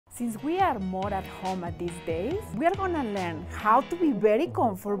Since we are more at home at these days, we are gonna learn how to be very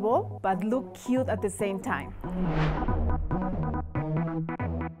comfortable but look cute at the same time.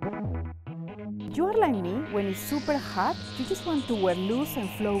 You are like me, when it's super hot, you just want to wear loose and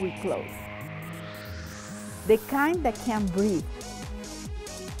flowy clothes. The kind that can breathe.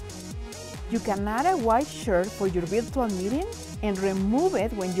 You can add a white shirt for your virtual meeting and remove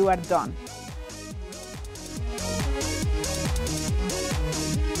it when you are done.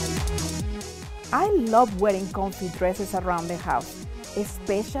 I love wearing comfy dresses around the house,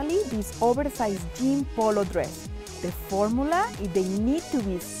 especially this oversized jean polo dress. The formula is they need to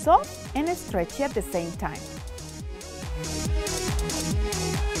be soft and stretchy at the same time.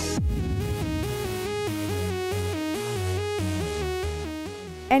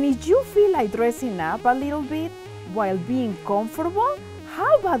 And if you feel like dressing up a little bit while being comfortable,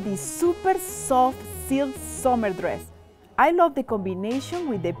 how about this super soft silk summer dress? I love the combination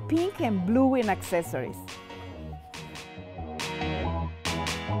with the pink and blue in accessories.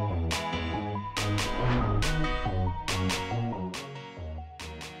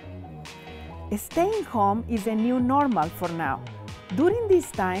 Staying home is a new normal for now. During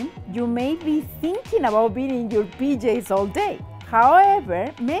this time, you may be thinking about being in your PJs all day.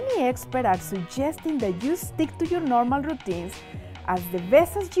 However, many experts are suggesting that you stick to your normal routines as the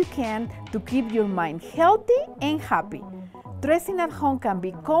best as you can to keep your mind healthy and happy. Dressing at home can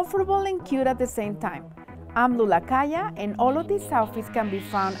be comfortable and cute at the same time. I'm Lula Kaya, and all of these outfits can be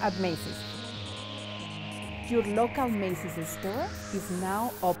found at Macy's. Your local Macy's store is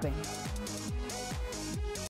now open.